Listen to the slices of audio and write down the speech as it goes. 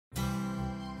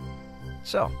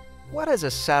So, what has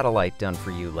a satellite done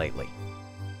for you lately?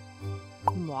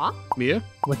 Moi? Mir?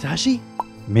 Watashi?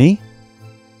 Me?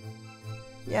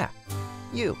 Yeah,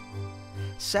 you.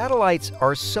 Satellites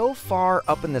are so far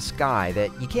up in the sky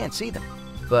that you can't see them,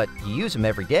 but you use them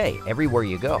every day, everywhere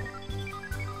you go.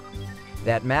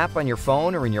 That map on your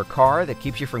phone or in your car that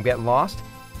keeps you from getting lost?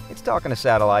 It's talking to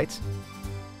satellites.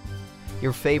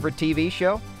 Your favorite TV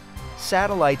show?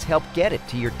 Satellites help get it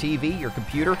to your TV, your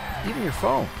computer, even your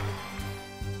phone.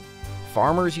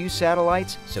 Farmers use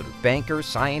satellites, so do bankers,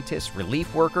 scientists,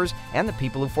 relief workers, and the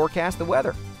people who forecast the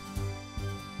weather.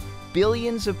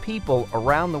 Billions of people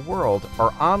around the world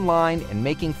are online and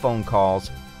making phone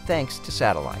calls thanks to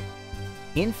satellite.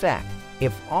 In fact,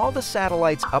 if all the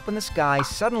satellites up in the sky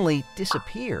suddenly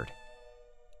disappeared,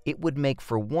 it would make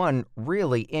for one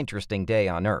really interesting day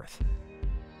on Earth.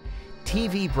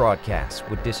 TV broadcasts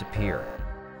would disappear.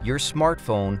 Your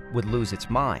smartphone would lose its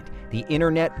mind. The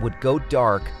internet would go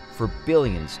dark for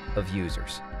billions of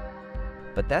users.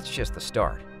 But that's just the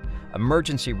start.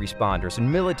 Emergency responders and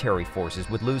military forces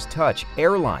would lose touch.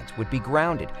 Airlines would be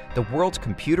grounded. The world's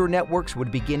computer networks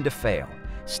would begin to fail.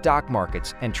 Stock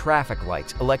markets and traffic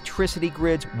lights, electricity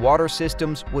grids, water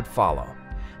systems would follow.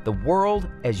 The world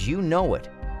as you know it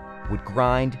would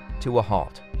grind to a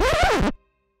halt.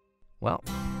 Well,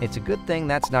 it's a good thing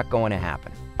that's not going to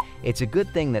happen. It's a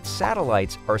good thing that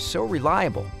satellites are so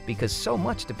reliable because so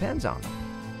much depends on them.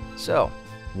 So,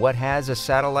 what has a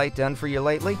satellite done for you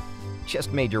lately?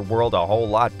 Just made your world a whole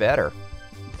lot better.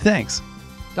 Thanks.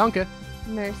 Danke.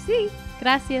 Merci.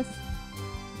 Gracias.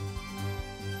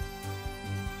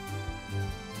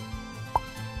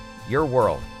 Your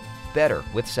world, better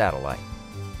with satellite.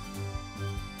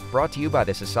 Brought to you by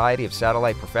the Society of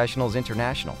Satellite Professionals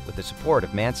International with the support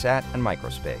of Mansat and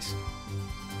Microspace.